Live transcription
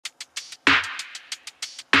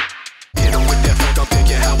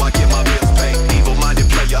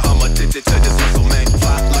addicted to this hustle, man.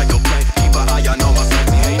 Fly like a plane, keep an eye on all my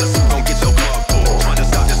sexy haters. Don't get your plug pulled, trying to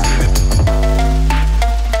stop this scheming.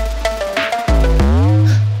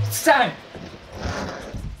 It's time!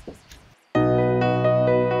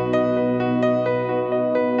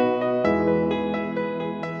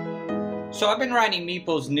 So I've been riding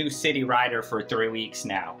Meepo's new City Rider for 3 weeks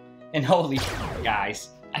now. And holy shit, guys,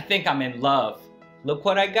 I think I'm in love. Look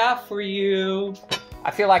what I got for you.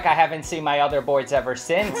 I feel like I haven't seen my other boards ever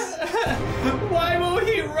since. Why won't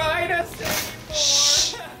he ride us anymore?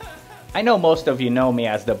 Shh. I know most of you know me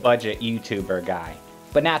as the budget YouTuber guy,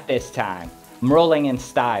 but not this time. I'm rolling in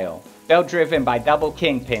style. Belt driven by double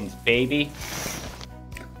kingpins, baby.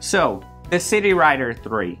 So, the City Rider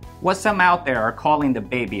 3, what some out there are calling the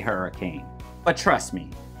baby hurricane. But trust me,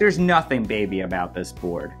 there's nothing baby about this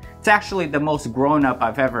board. It's actually the most grown up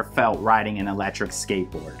I've ever felt riding an electric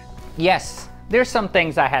skateboard. Yes, there's some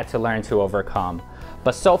things I had to learn to overcome,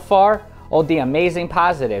 but so far, all the amazing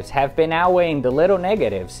positives have been outweighing the little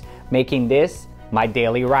negatives, making this my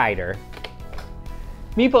daily rider.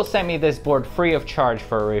 Meepo sent me this board free of charge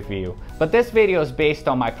for a review, but this video is based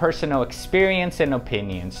on my personal experience and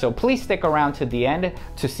opinion, so please stick around to the end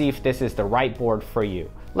to see if this is the right board for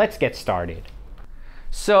you. Let's get started.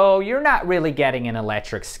 So you're not really getting an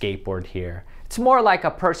electric skateboard here. It's more like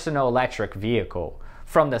a personal electric vehicle.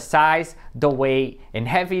 From the size, the weight, and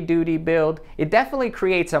heavy duty build, it definitely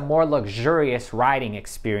creates a more luxurious riding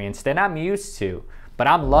experience than I'm used to, but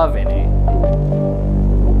I'm loving it.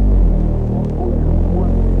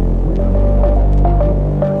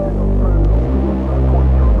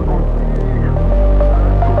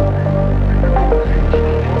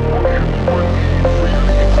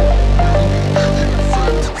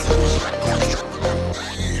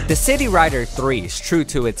 The City Rider 3 is true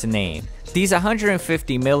to its name. These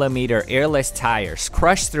 150mm airless tires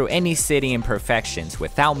crush through any city imperfections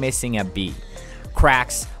without missing a beat.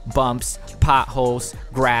 Cracks, bumps, potholes,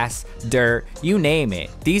 grass, dirt, you name it,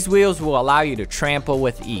 these wheels will allow you to trample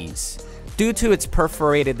with ease. Due to its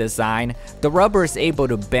perforated design, the rubber is able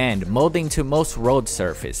to bend, molding to most road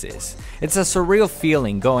surfaces. It's a surreal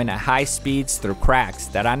feeling going at high speeds through cracks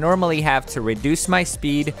that I normally have to reduce my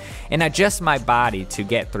speed and adjust my body to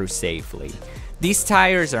get through safely. These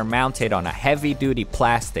tires are mounted on a heavy-duty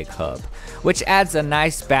plastic hub, which adds a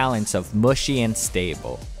nice balance of mushy and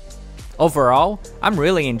stable. Overall, I'm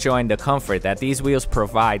really enjoying the comfort that these wheels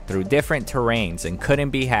provide through different terrains and couldn't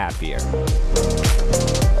be happier.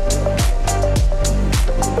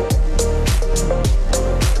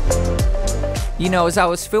 You know, as I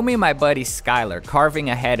was filming my buddy Skylar carving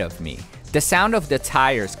ahead of me, the sound of the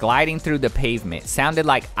tires gliding through the pavement sounded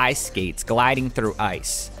like ice skates gliding through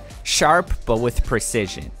ice. Sharp, but with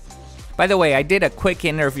precision. By the way, I did a quick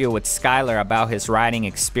interview with Skylar about his riding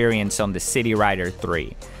experience on the City Rider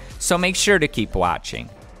 3, so make sure to keep watching.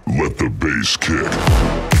 Let the bass kick.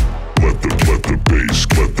 Let the bass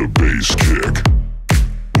kick. Let the bass kick.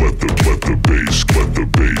 Let the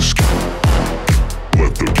bass kick.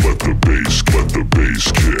 Let the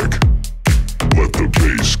bass kick.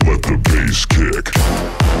 Let the bass kick.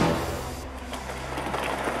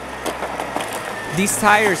 These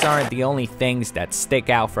tires aren't the only things that stick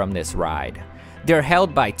out from this ride. They're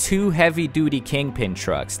held by two heavy-duty kingpin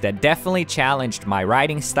trucks that definitely challenged my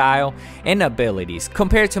riding style and abilities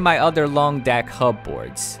compared to my other long deck hub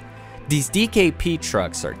boards. These DKP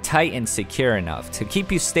trucks are tight and secure enough to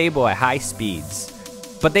keep you stable at high speeds,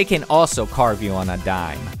 but they can also carve you on a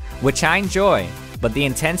dime, which I enjoy, but the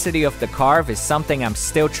intensity of the carve is something I'm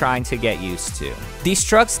still trying to get used to. These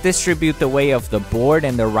trucks distribute the weight of the board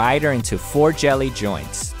and the rider into 4 jelly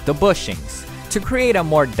joints, the bushings, to create a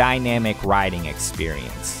more dynamic riding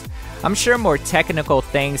experience. I'm sure more technical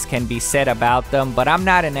things can be said about them, but I'm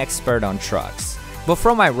not an expert on trucks. But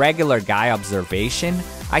from my regular guy observation,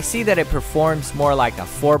 I see that it performs more like a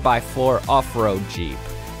 4x4 off-road Jeep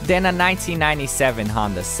than a 1997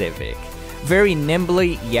 Honda Civic. Very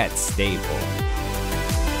nimbly yet stable.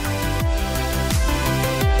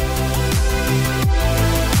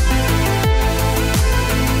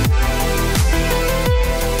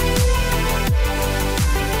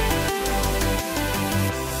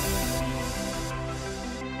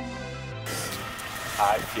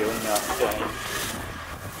 I feel nothing.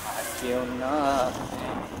 I feel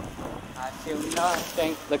nothing. I feel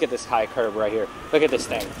nothing. Look at this high curve right here. Look at this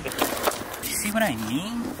thing. You see what I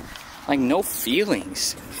mean? Like, no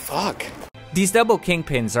feelings. Fuck. These double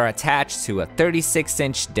kingpins are attached to a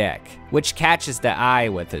 36-inch deck, which catches the eye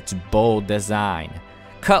with its bold design.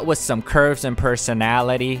 Cut with some curves and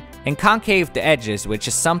personality, and concaved edges, which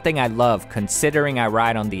is something I love considering I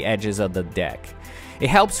ride on the edges of the deck. It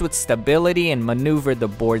helps with stability and maneuver the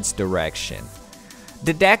board's direction.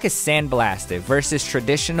 The deck is sandblasted versus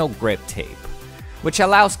traditional grip tape, which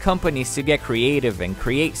allows companies to get creative and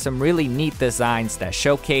create some really neat designs that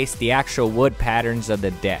showcase the actual wood patterns of the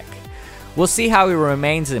deck. We'll see how it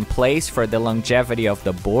remains in place for the longevity of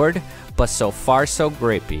the board, but so far so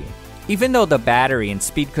grippy. Even though the battery and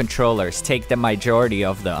speed controllers take the majority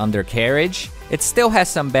of the undercarriage, it still has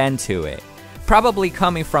some bend to it. Probably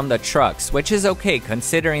coming from the trucks, which is okay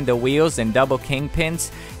considering the wheels and double kingpins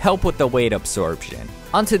help with the weight absorption.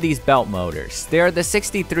 Onto these belt motors. They are the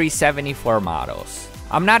 6374 models.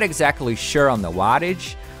 I'm not exactly sure on the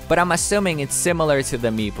wattage, but I'm assuming it's similar to the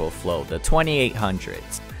Meepo Flow, the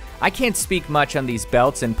 2800s. I can't speak much on these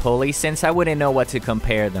belts and pulleys since I wouldn't know what to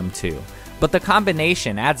compare them to, but the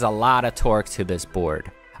combination adds a lot of torque to this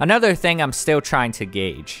board. Another thing I'm still trying to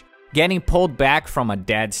gauge, getting pulled back from a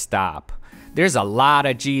dead stop. There's a lot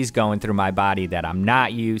of G's going through my body that I'm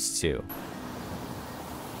not used to.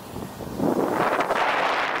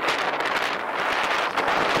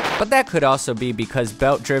 But that could also be because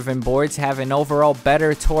belt-driven boards have an overall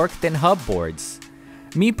better torque than hub boards.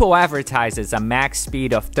 Meepo advertises a max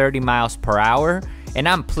speed of 30 miles per hour, and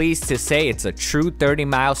I'm pleased to say it's a true 30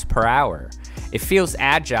 miles per hour. It feels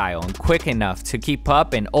agile and quick enough to keep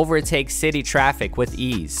up and overtake city traffic with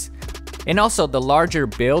ease. And also the larger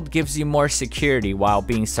build gives you more security while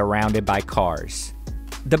being surrounded by cars.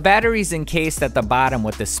 The battery's encased at the bottom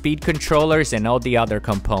with the speed controllers and all the other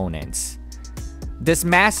components. This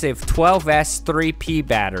massive 12S 3P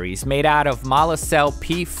battery is made out of Molicel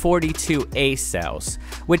P42A cells,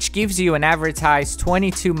 which gives you an advertised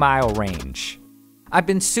 22-mile range. I've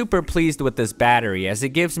been super pleased with this battery as it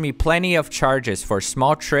gives me plenty of charges for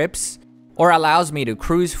small trips or allows me to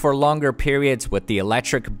cruise for longer periods with the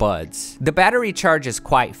electric buds. The battery charges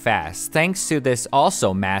quite fast thanks to this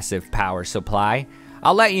also massive power supply.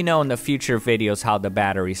 I'll let you know in the future videos how the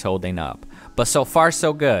battery's holding up. But so far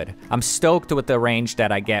so good. I'm stoked with the range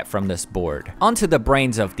that I get from this board. Onto the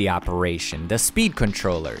brains of the operation, the speed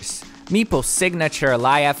controllers. Meepo's signature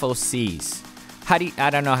LiFOCs.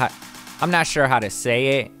 I'm not sure how to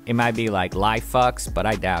say it. It might be like LiFux, but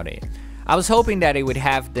I doubt it. I was hoping that it would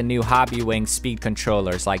have the new Hobbywing speed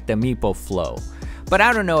controllers like the Meepo Flow, but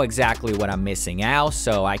I don't know exactly what I'm missing out,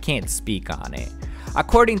 so I can't speak on it.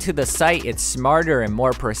 According to the site, it's smarter and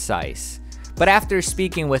more precise. But after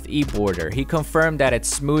speaking with eBoarder, he confirmed that it's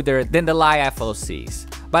smoother than the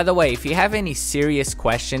LiFOCs. By the way, if you have any serious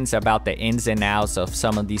questions about the ins and outs of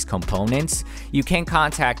some of these components, you can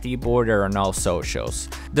contact eBoarder on all socials.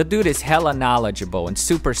 The dude is hella knowledgeable and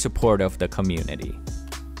super supportive of the community.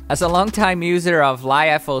 As a longtime user of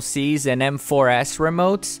LiFOCs and M4S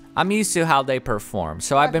remotes, I'm used to how they perform,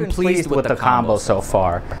 so I've been pleased with the combo so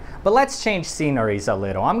far. But let's change sceneries a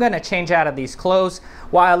little. I'm gonna change out of these clothes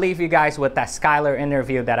while I leave you guys with that Skylar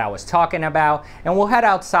interview that I was talking about, and we'll head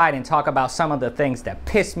outside and talk about some of the things that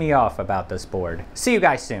pissed me off about this board. See you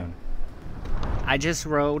guys soon. I just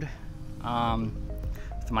rode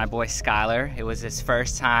with my boy Skylar. It was his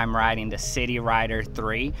first time riding the City Rider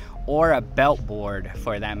 3, or a belt board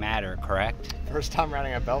for that matter, correct? First time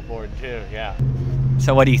riding a belt board too, yeah.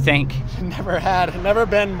 So what do you think? Never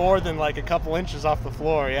been more than like a couple inches off the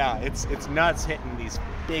floor, yeah. It's nuts hitting these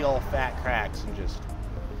big old fat cracks and just...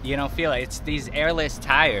 You don't feel it. It's these airless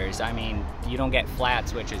tires. I mean, you don't get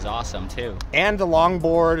flats, which is awesome too. And the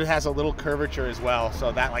longboard has a little curvature as well,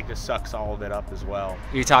 so that like just sucks all of it up as well.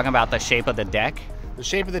 You're talking about the shape of the deck? The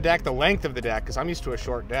shape of the deck, the length of the deck, because I'm used to a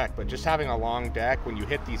short deck, but just having a long deck, when you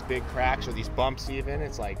hit these big cracks or these bumps even,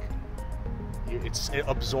 it's like, it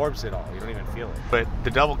absorbs it all. You don't even feel it. But the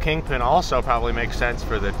double kingpin also probably makes sense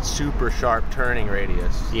for the super sharp turning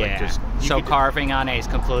radius. Yeah. Like so carving on it is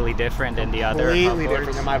completely different than the other. Completely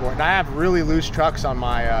different than my board. And I have really loose trucks on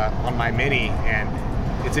my Mini,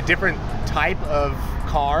 and it's a different type of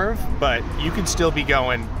carve, but you can still be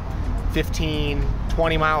going 15,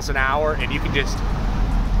 20 miles an hour, and you can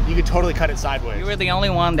totally cut it sideways. You were the only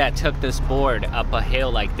one that took this board up a hill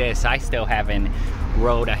like this. I still haven't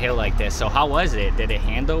rode a hill like this. So how was it? Did it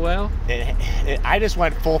handle well? I just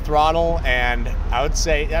went full throttle, and I would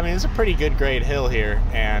say, I mean, it's a pretty good grade hill here,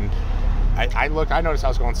 and I noticed I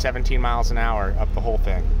was going 17 miles an hour up the whole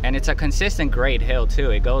thing. And it's a consistent grade hill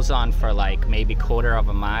too. It goes on for like maybe quarter of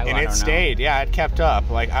a mile. And it stayed, yeah, it kept up.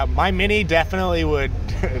 Like my Mini definitely would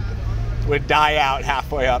die out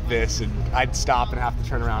halfway up this, and I'd stop and have to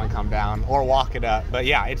turn around and come down or walk it up. But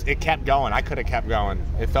yeah, it kept going. I could have kept going.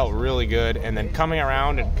 It felt really good, and then coming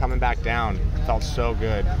around and coming back down felt so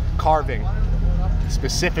good. Carving,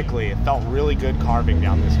 specifically, it felt really good carving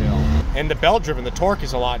down this hill. And the belt driven, the torque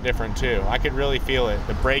is a lot different too. I could really feel it.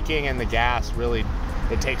 The braking and the gas really,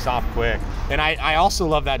 it takes off quick. And I also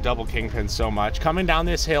love that double kingpin so much. Coming down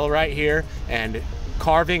this hill right here and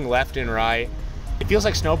carving left and right, it feels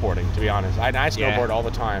like snowboarding, to be honest. I snowboard all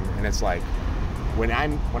the time, and it's like, when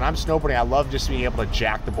I'm snowboarding, I love just being able to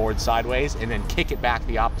jack the board sideways and then kick it back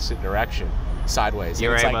the opposite direction sideways.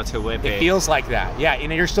 You're able like, to whip it. It feels like that. Yeah, you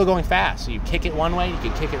know, you're still going fast. So you kick it one way, you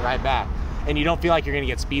can kick it right back. And you don't feel like you're gonna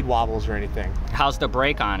get speed wobbles or anything. How's the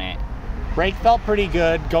brake on it? Brake felt pretty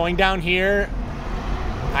good. Going down here,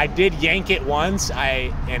 I did yank it once.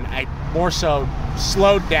 I more so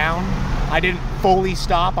slowed down. I didn't fully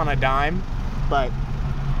stop on a dime, but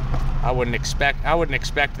I wouldn't expect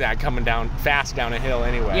that coming down fast down a hill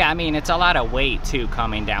anyway. Yeah, I mean, it's a lot of weight too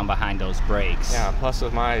coming down behind those brakes. Yeah, plus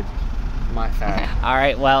with my fat. All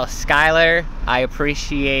right, well, Skylar, I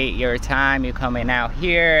appreciate your time, you coming out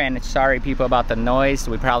here, and sorry people about the noise.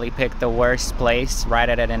 We probably picked the worst place right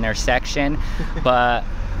at an intersection, but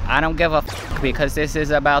I don't give a f because this is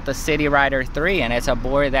about the City Rider 3, and it's a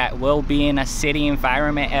board that will be in a city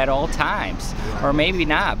environment at all times. Or maybe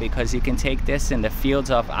not, because you can take this in the fields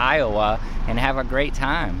of Iowa and have a great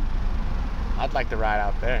time. I'd like to ride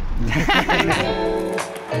out there.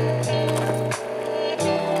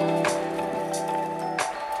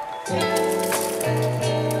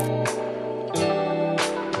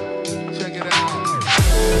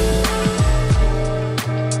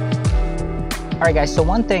 All right, guys, so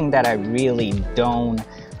one thing that I really don't,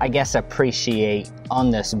 I guess, appreciate on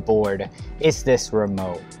this board is this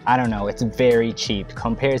remote. I don't know, it's very cheap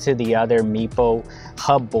compared to the other Meepo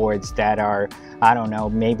hub boards that are, I don't know,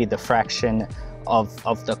 maybe the fraction of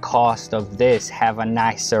the cost of this have a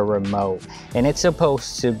nicer remote. And it's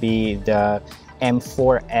supposed to be the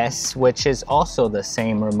M4S, which is also the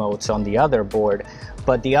same remotes on the other board,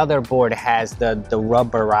 but the other board has the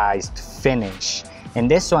rubberized finish. And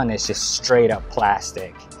this one is just straight up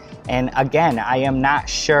plastic. And again, I am not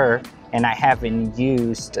sure, and I haven't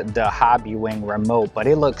used the Hobbywing remote, but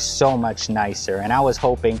it looks so much nicer. And I was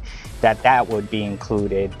hoping that that would be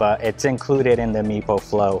included, but it's included in the Meepo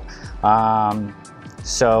Flow.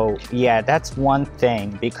 So yeah, that's one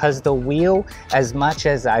thing, because the wheel, as much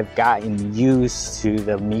as I've gotten used to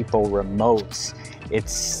the Meepo remotes,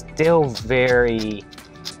 it's still very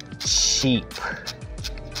cheap.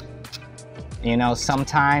 You know,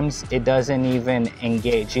 sometimes it doesn't even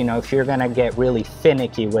engage. You know, if you're gonna get really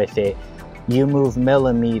finicky with it, you move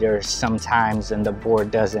millimeters sometimes and the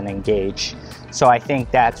board doesn't engage. So I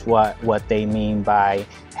think that's what they mean by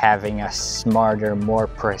having a smarter, more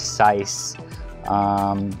precise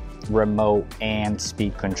remote and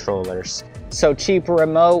speed controllers. So cheap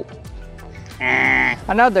remote.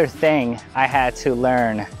 Another thing I had to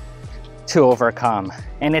learn to overcome,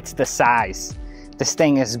 and it's the size. This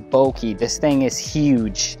thing is bulky, this thing is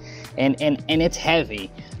huge, and it's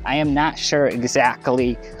heavy. I am not sure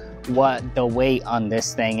exactly what the weight on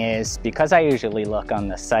this thing is, because I usually look on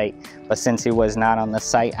the site, but since it was not on the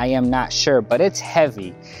site, I am not sure, but it's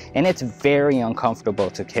heavy, and it's very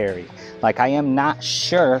uncomfortable to carry. Like, I am not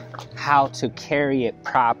sure how to carry it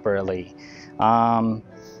properly,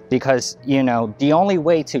 because, you know, the only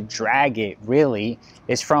way to drag it, really,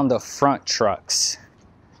 is from the front trucks.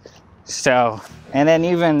 So, and then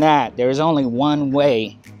even that, there's only one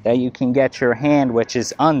way that you can get your hand, which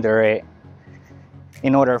is under it,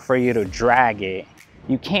 in order for you to drag it.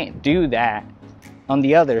 You can't do that on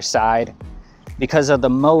the other side because of the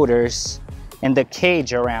motors and the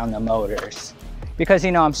cage around the motors. Because,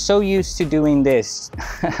 you know, I'm so used to doing this.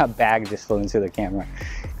 A bag just flew into the camera.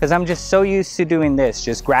 Because I'm just so used to doing this,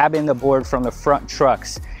 just grabbing the board from the front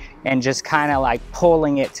trucks and just kind of like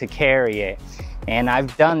pulling it to carry it. And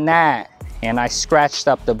I've done that, and I scratched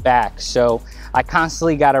up the back. So I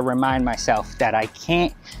constantly got to remind myself that I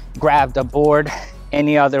can't grab the board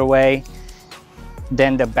any other way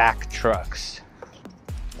than the back trucks.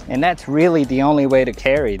 And that's really the only way to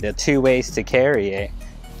carry, the two ways to carry it.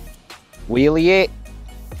 Wheelie it,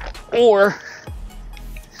 or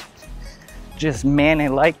just man it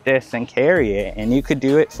like this and carry it. And you could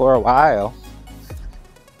do it for a while,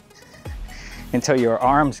 until your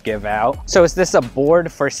arms give out. So is this a board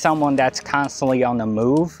for someone that's constantly on the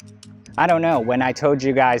move? I don't know. When I told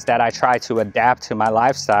you guys that I try to adapt to my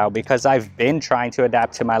lifestyle, because I've been trying to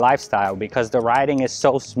adapt to my lifestyle, because the riding is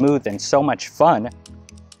so smooth and so much fun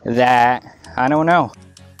that, I don't know.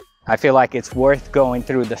 I feel like it's worth going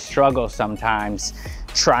through the struggle sometimes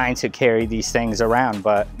trying to carry these things around.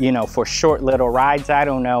 But, you know, for short little rides, I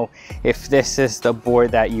don't know if this is the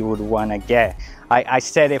board that you would want to get. I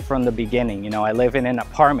said it from the beginning, you know, I live in an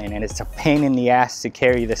apartment and it's a pain in the ass to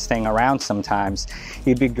carry this thing around sometimes.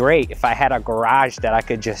 It'd be great if I had a garage that I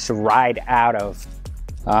could just ride out of.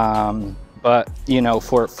 But you know,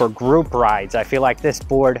 for group rides, I feel like this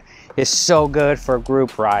board is so good for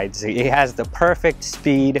group rides. It has the perfect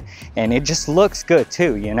speed and it just looks good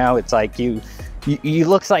too, you know. It's like you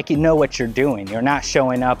looks like you know what you're doing. You're not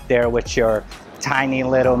showing up there with your tiny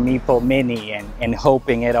little Meepo Mini and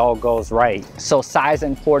hoping it all goes right. So size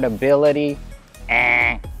and portability,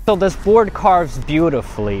 So this board carves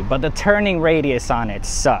beautifully, but the turning radius on it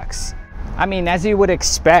sucks. I mean, as you would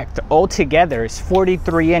expect, altogether it's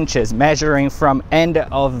 43 inches, measuring from end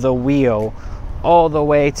of the wheel all the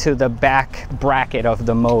way to the back bracket of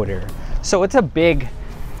the motor. So it's a big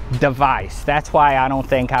device. That's why I don't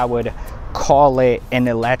think I would call it an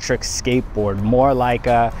electric skateboard, more like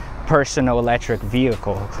a personal electric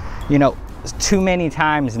vehicle. You know, too many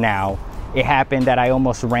times now it happened that I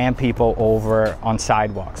almost ran people over on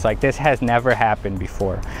sidewalks. Like, this has never happened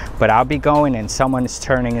before, but I'll be going and someone is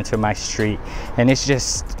turning into my street and it's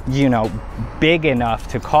just, you know, big enough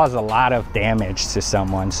to cause a lot of damage to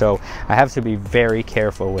someone. So I have to be very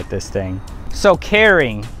careful with this thing. So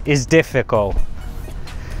carrying is difficult,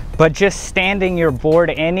 but just standing your board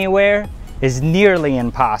anywhere is nearly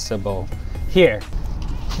impossible. Here,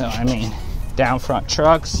 so I mean, down front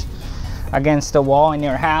trucks, against the wall in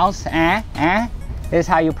your house, this is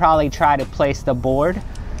how you probably try to place the board,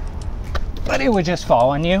 but it would just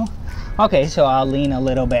fall on you. Okay, so I'll lean a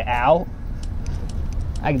little bit out,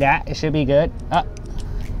 like that. It should be good.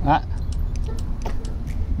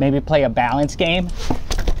 Maybe play a balance game,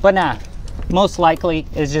 but nah, most likely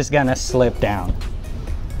it's just gonna slip down.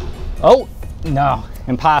 Oh, no,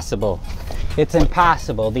 impossible. It's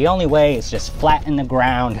impossible. The only way is just flatten the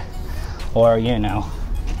ground, or, you know,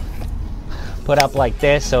 put up like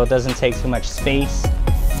this so it doesn't take too much space,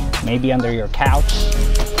 maybe under your couch.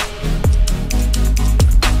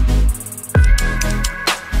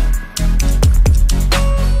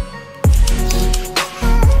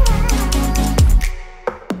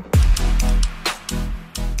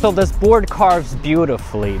 So this board carves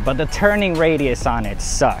beautifully, but the turning radius on it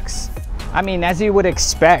sucks. I mean, as you would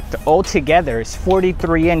expect, altogether it's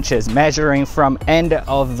 43 inches, measuring from end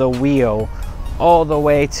of the wheel all the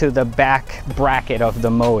way to the back bracket of the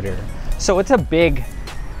motor. So it's a big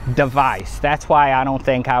device. That's why I don't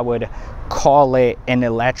think I would call it an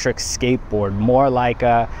electric skateboard, more like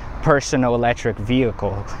a personal electric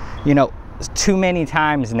vehicle. You know, too many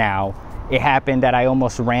times now it happened that I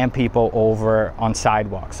almost ran people over on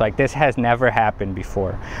sidewalks. Like, this has never happened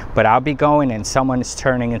before, but I'll be going and someone is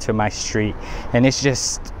turning into my street and it's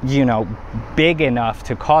just, you know, big enough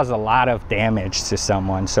to cause a lot of damage to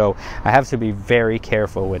someone. So I have to be very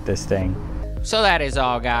careful with this thing. So that is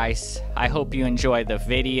all, guys. I hope you enjoyed the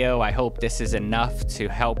video. I hope this is enough to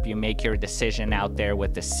help you make your decision out there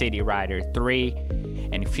with the City Rider 3.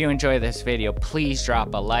 And if you enjoy this video, please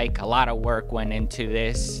drop a like. A lot of work went into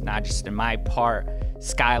this, not just in my part.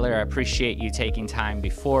 Skylar, I appreciate you taking time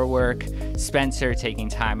before work. Spencer taking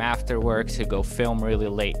time after work to go film really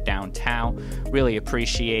late downtown. Really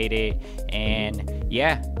appreciate it. And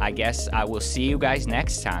yeah, I guess I will see you guys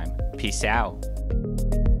next time. Peace out.